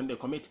people, when they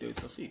commit, they will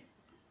succeed.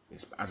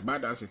 It's as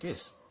bad as it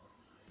is.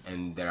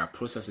 And there are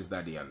processes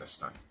that they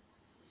understand.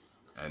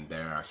 And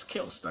there are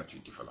skills that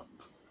you develop.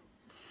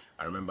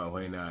 I remember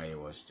when I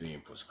was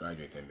doing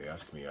postgraduate and they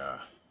asked me,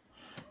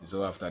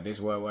 so after this,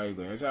 where are you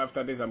going? I said,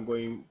 after this, I'm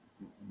going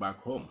back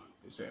home.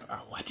 They said,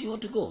 why do you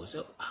want to go? I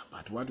said,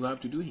 but what do I have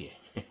to do here?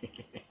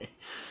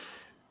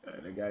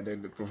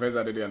 The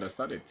professor didn't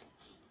understand it.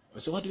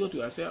 So what do you want to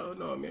do? I said, oh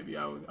no, maybe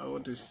I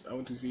want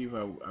to see if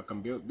I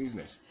can build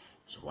business.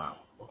 So wow,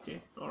 okay,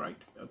 all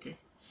right, okay.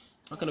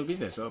 What kind of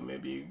business? Or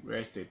maybe real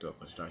estate or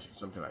construction,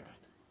 something like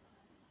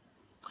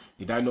that.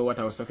 Did I know what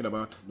I was talking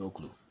about? No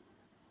clue.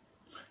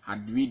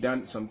 Had we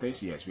done some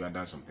things? Yes, we had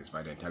done some things,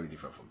 but they're entirely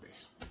different from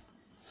this.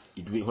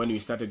 When we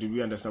started, did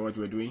we understand what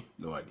we were doing?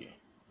 No idea.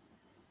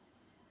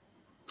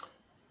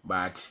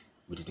 But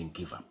we didn't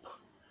give up.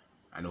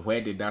 And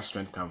where did that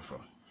strength come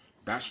from?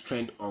 That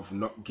strength of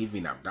not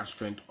giving up, that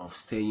strength of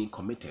staying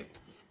committed,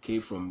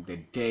 came from the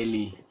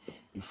daily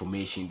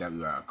information that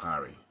we are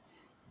acquiring,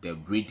 the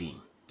reading,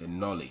 the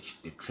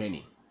knowledge, the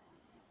training,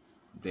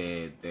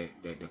 the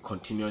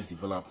continuous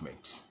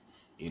development.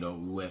 You know,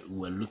 we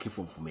were looking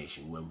for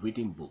information, we were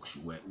reading books,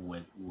 we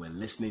were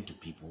listening to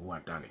people who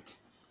had done it.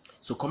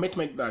 So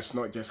commitment does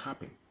not just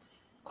happen.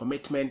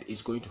 Commitment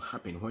is going to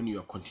happen when you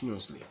are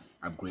continuously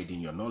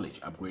upgrading your knowledge,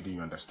 upgrading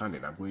your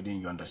understanding,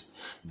 upgrading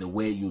the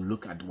way you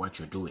look at what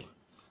you're doing.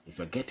 If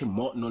you're getting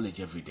more knowledge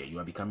every day, you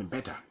are becoming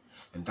better.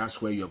 And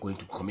that's where you're going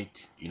to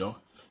commit, you know.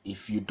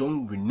 If you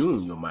don't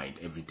renew your mind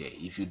every day,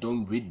 if you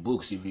don't read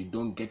books, if you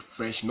don't get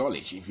fresh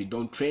knowledge, if you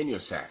don't train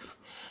yourself,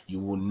 you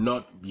will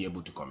not be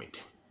able to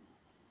commit.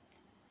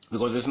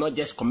 Because it's not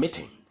just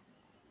committing,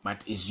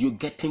 but it's you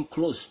getting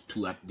close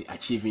to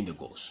achieving the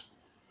goals.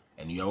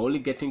 And you are only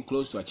getting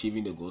close to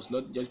achieving the goals,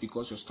 not just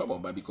because you're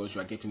stubborn, but because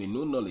you are getting a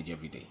new knowledge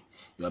every day.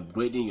 You're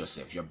upgrading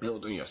yourself, you're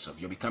building yourself,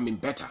 you're becoming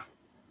better.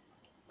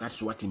 That's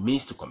what it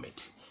means to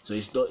commit. So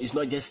it's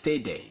not just stay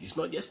there. It's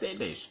not just stay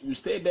there. You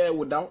stay there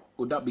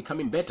without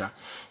becoming better.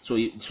 So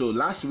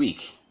last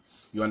week,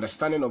 your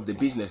understanding of the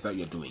business that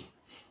you're doing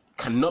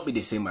cannot be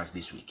the same as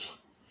this week.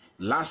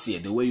 Last year,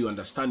 the way you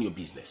understand your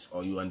business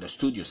or you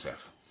understood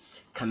yourself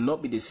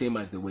cannot be the same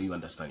as the way you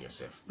understand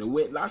yourself.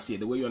 Last year,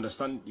 the way you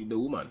understand the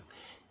woman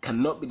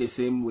cannot be the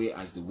same way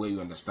as the way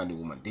you understand the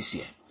woman this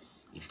year.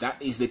 If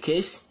that is the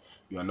case,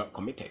 you are not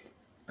committed.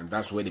 And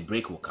that's where the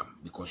break will come,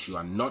 because you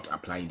are not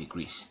applying the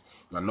grease.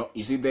 You are not.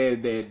 You see the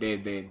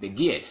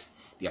gears,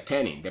 they are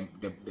turning.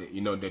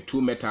 The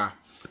two metal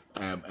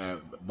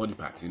body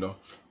parts.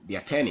 They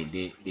are turning.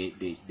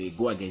 They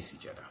go against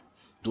each other.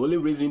 The only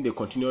reason they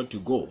continue to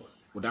go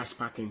without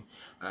sparking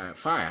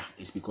fire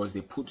is because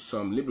they put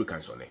some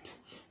lubricants on it.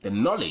 The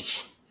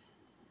knowledge,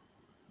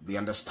 the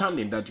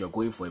understanding that you are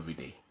going for every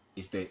day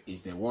is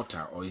the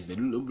water or is the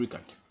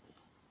lubricant.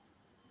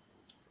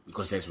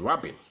 Because there's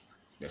rubbing,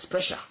 there's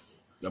pressure.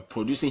 You're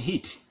producing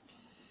heat.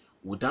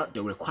 Without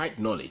the required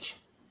knowledge,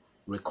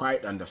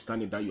 required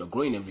understanding that you're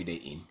growing every day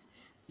in,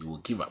 you will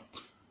give up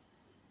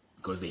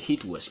because the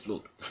heat will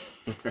explode.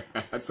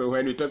 So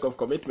when we talk of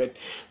commitment,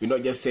 we're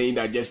not just saying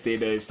that just stay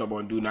there,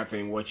 stubborn, do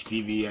nothing, watch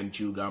TV and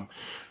chew gum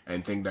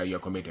and think that you're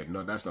committed.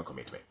 No, that's not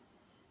commitment.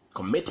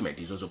 Commitment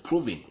is also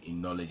proven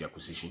in knowledge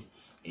acquisition,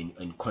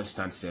 in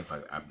constant self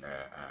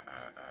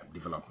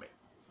development.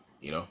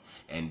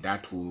 And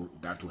that will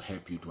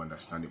help you to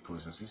understand the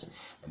processes,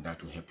 and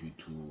that will help you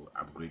to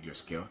upgrade your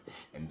skill,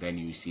 and then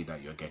you see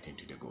that you're getting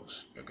to the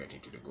goals.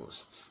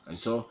 And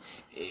so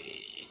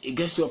it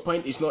gets to a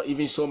point, it's not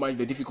even so much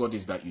the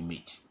difficulties that you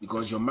meet,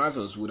 because your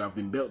muscles would have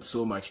been built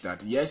so much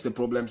that yes, the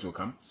problems will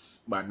come,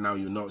 but now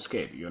you're not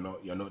scared, you're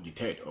not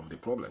deterred of the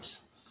problems,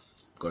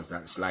 because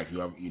that's life.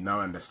 You now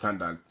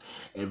understand that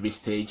every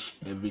stage,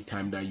 every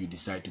time that you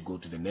decide to go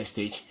to the next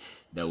stage,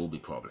 there will be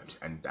problems,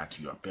 and that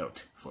you are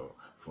built for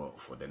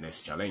the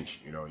next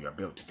challenge. You are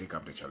built to take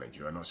up the challenge.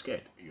 You are not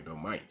scared. You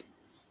don't mind.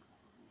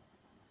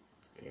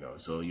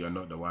 So you are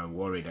not the one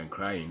worried and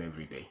crying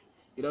every day.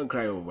 You don't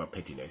cry over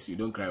pettiness. You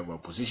don't cry over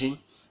position.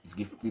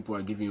 If people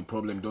are giving you a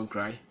problem, don't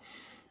cry.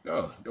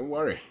 No, don't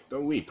worry.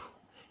 Don't weep.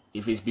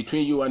 If it's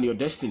between you and your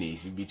destiny,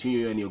 it's between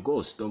you and your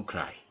goals, don't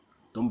cry.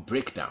 Don't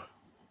break down.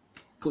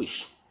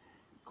 Push.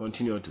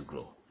 Continue to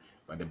grow.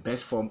 But the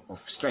best form of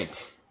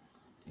strength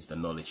is the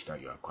knowledge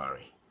that you're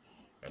acquiring,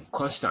 and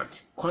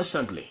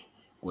constantly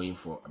going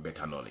for a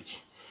better knowledge,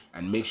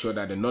 and make sure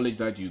that the knowledge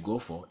that you go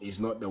for is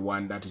not the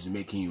one that is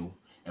making you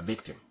a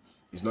victim.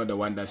 It's not the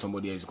one that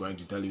somebody is going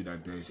to tell you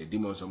that there is a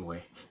demon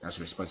somewhere that's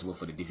responsible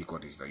for the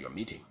difficulties that you're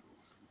meeting.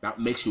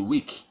 That makes you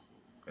weak,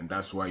 and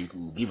that's why you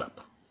will give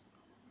up.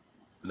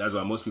 And that's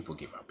why most people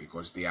give up,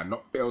 because they are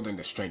not building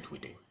the strength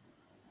within.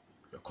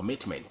 Your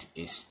commitment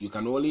is, you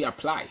can only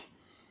apply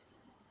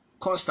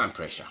constant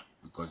pressure,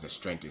 because the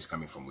strength is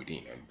coming from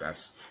within, and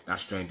that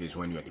strength is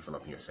when you are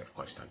developing yourself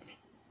constantly.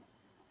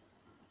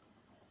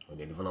 When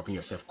you're developing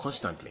yourself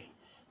constantly,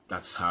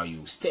 That's how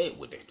you stay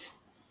with it.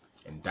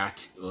 And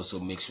that also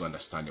makes you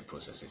understand the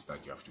processes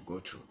that you have to go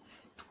through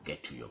to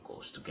get to your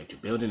goals, to get to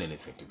building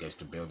anything, to get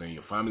to building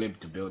your family,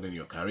 to building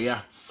your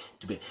career.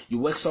 You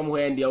work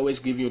somewhere and they always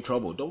give you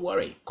trouble. Don't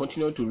worry.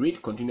 Continue to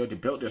read, continue to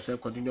build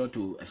yourself, continue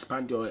to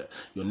expand your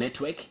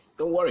network.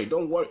 Don't worry.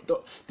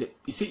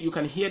 You see, you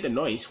can hear the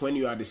noise when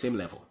you are at the same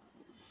level.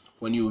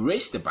 When you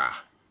raise the bar,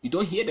 you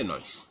don't hear the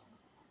noise.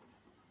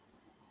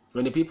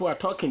 When the people are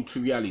talking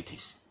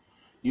trivialities,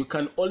 you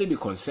can only be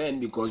concerned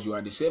because you are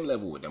at the same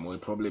level with them or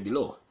probably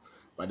below.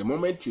 But the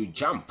moment you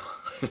jump,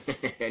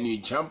 and you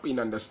jump in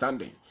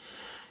understanding,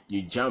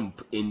 you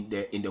jump in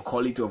the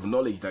quality of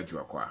knowledge that you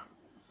acquire,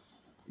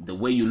 the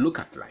way you look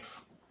at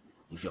life,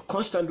 if you're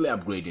constantly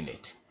upgrading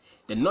it,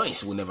 the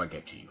noise will never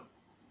get to you.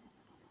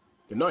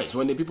 The noise,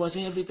 when the people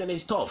say everything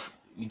is tough,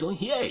 you don't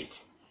hear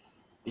it.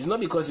 It's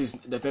not because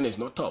the thing is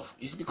not tough.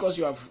 It's because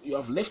you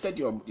have lifted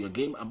your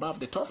game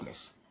above the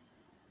toughness.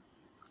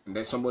 And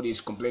then somebody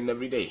is complaining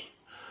every day,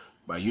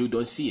 but you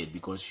don't see it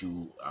because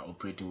you are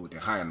operating with a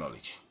higher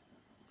knowledge,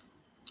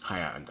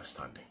 higher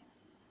understanding.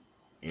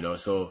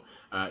 So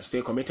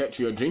stay committed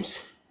to your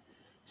dreams,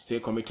 stay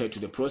committed to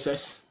the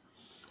process,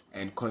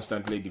 and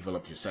constantly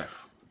develop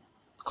yourself.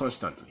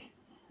 Constantly,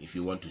 if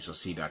you want to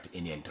succeed at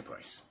any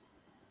enterprise.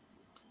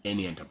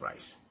 Any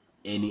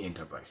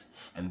enterprise.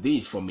 And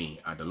these, for me,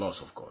 are the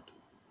laws of God.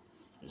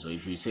 And so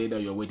if you say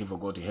that you're waiting for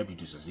God to help you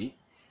to succeed,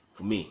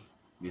 for me,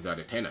 these are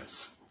the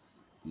tenets.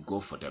 You go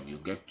for them. You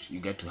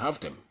get to have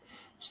them.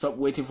 Stop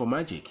waiting for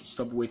magic.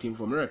 Stop waiting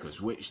for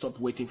miracles. Stop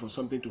waiting for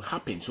something to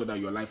happen so that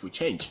your life will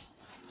change.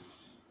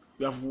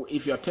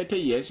 If you are 30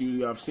 years,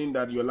 you have seen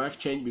that your life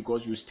changed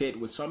because you stayed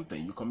with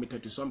something. You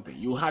committed to something.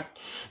 You had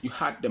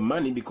the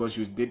money because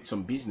you did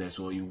some business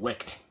or you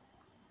worked.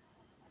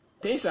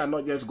 Things are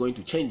not just going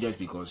to change just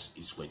because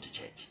it's going to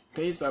change.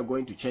 Things are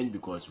going to change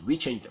because we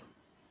change them.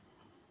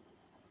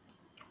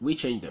 We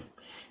change them.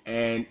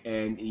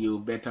 And you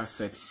better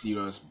set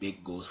serious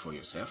big goals for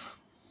yourself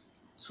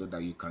so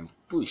that you can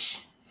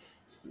push.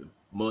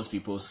 Most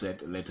people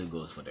set little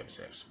goals for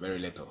themselves. Very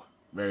little.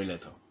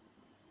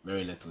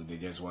 They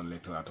just want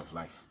little out of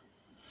life.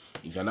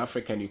 If you're an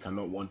African, you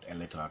cannot want a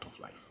little out of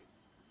life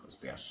because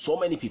there are so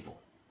many people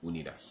who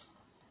need us.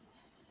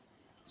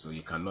 So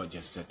you cannot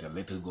just set a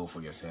little goal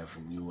for yourself,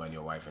 you and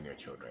your wife and your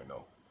children.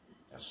 No,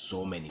 there's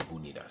so many who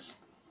need us.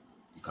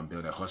 You can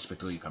build a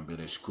hospital, you can build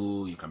a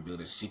school, you can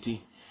build a city,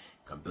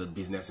 you can build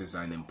businesses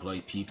and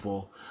employ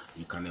people.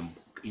 You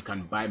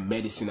can buy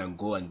medicine and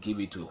go and give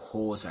it to a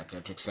whole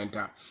psychiatric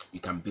center. You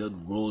can build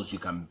roads, you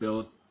can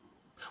build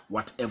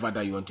whatever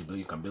that you want to build.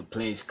 You can build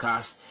planes,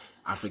 cars.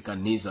 Africa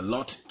needs a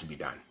lot to be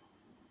done.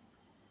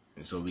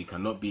 And so we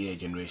cannot be a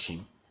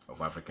generation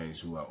of Africans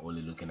who are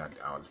only looking at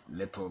our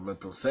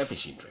little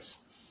selfish interests.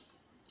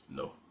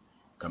 No.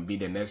 You can be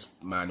the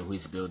next man who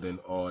is building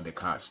all the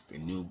cars, the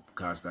new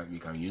cars that we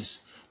can use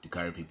to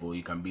carry people.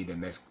 You can be the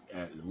next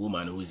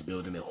woman who is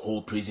building a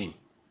whole prison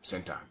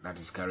center that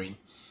is carrying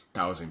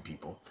 1,000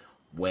 people,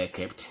 well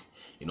kept,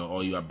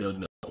 or you are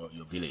building for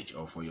your village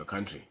or for your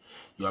country.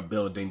 You are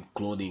building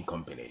clothing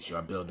companies. You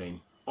are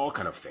building all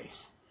kind of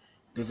things.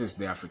 This is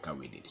the Africa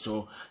we need.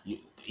 So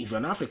if you're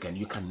an African,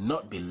 you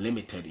cannot be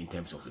limited in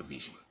terms of your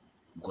vision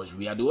because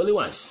we are the only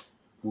ones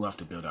who have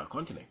to build our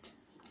continent.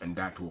 And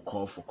that will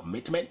call for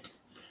commitment.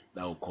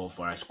 That will call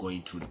for us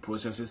going through the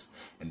processes,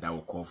 and that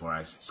will call for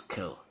us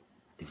skill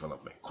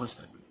development,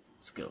 constantly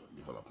skill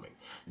development.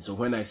 And so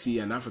when I see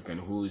an African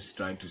who is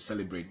trying to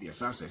celebrate their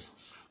success,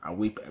 I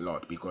weep a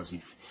lot because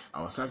if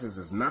our success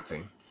is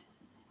nothing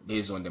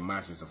based on the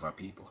masses of our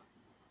people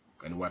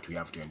and what we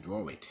have to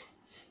endure with.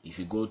 If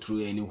you go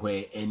through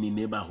anywhere, any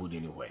neighborhood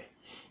anywhere,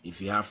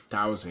 if you have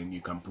 1,000, you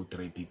can put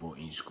 3 people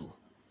in school.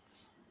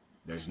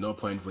 There's no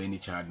point for any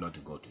child not to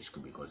go to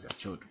school because their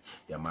children,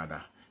 their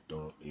mother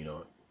don't,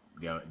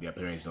 their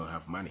parents don't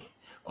have money,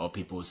 or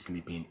people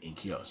sleeping in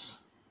kiosks.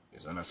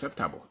 It's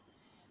unacceptable.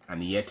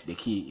 And yet the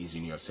key is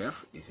in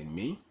yourself, is in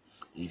me.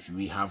 If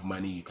we have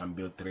money, you can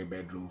build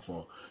 3-bedroom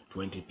for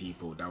 20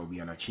 people. That will be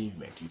an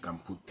achievement. You can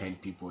put 10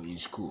 people in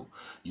school.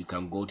 You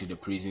can go to the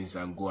prisons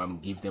and go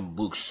and give them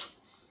books,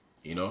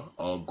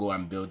 or go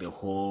and build a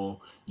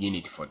whole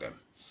unit for them.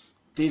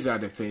 These are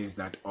the things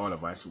that all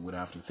of us would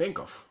have to think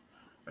of.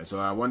 And so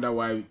I wonder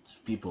why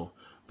people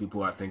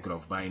are thinking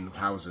of buying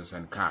houses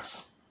and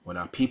cars when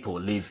our people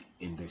live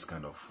in this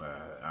kind of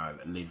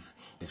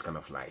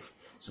life.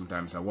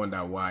 Sometimes I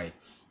wonder why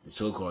the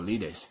so-called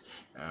leaders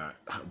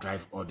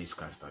drive all these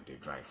cars that they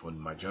drive when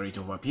the majority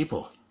of our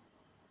people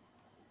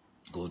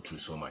go through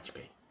so much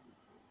pain.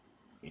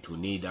 It will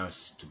need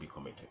us to be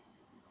committed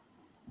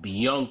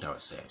beyond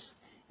ourselves.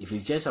 If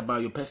it's just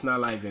about your personal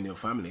life and your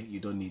family, you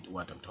don't need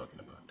what I'm talking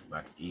about.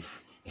 But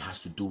if it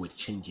has to do with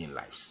changing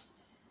lives,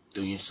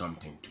 doing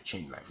something to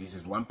change life. If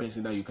it's one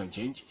person that you can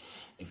change,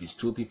 if it's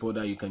 2 people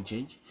that you can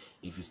change,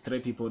 if it's 3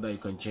 people that you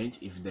can change,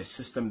 if there's a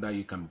system that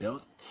you can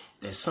build,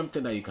 there's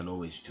something that you can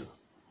always do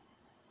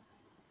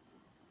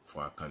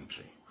for our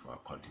country, for our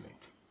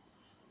continent.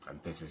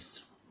 And this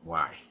is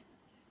why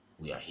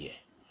we are here.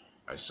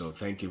 And so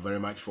thank you very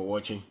much for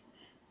watching.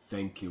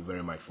 Thank you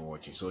very much for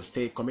watching. So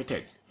stay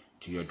committed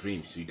to your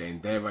dreams, to the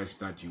endeavors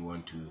that you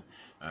want to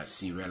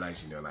see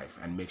realized in your life,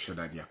 and make sure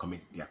that they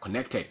are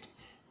connected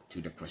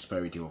to the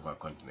prosperity of our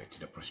continent, to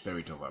the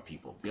prosperity of our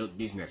people. Build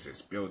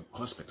businesses, build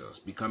hospitals,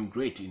 become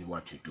great in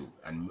what you do,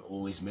 and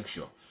always make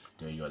sure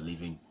that you're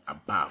living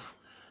above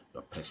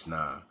your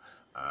personal,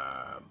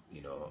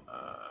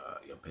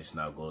 your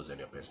personal goals and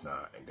your personal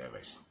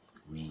endeavors.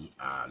 We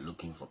are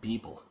looking for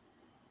people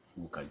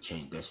who can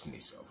change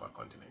destinies of our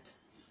continent.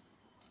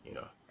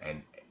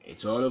 And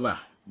it's all over.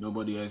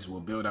 Nobody else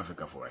will build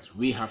Africa for us.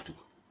 We have to.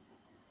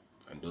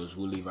 And those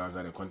who live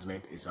outside the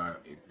continent,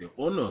 the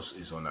onus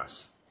is on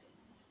us.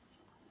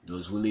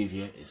 Those who live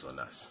here, is on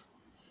us.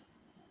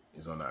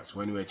 It's on us.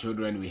 When we were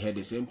children, we heard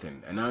the same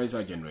thing, and now it's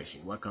our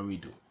generation. What can we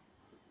do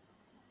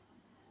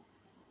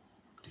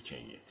to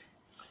change it?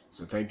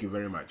 So thank you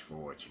very much for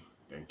watching.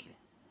 Thank you.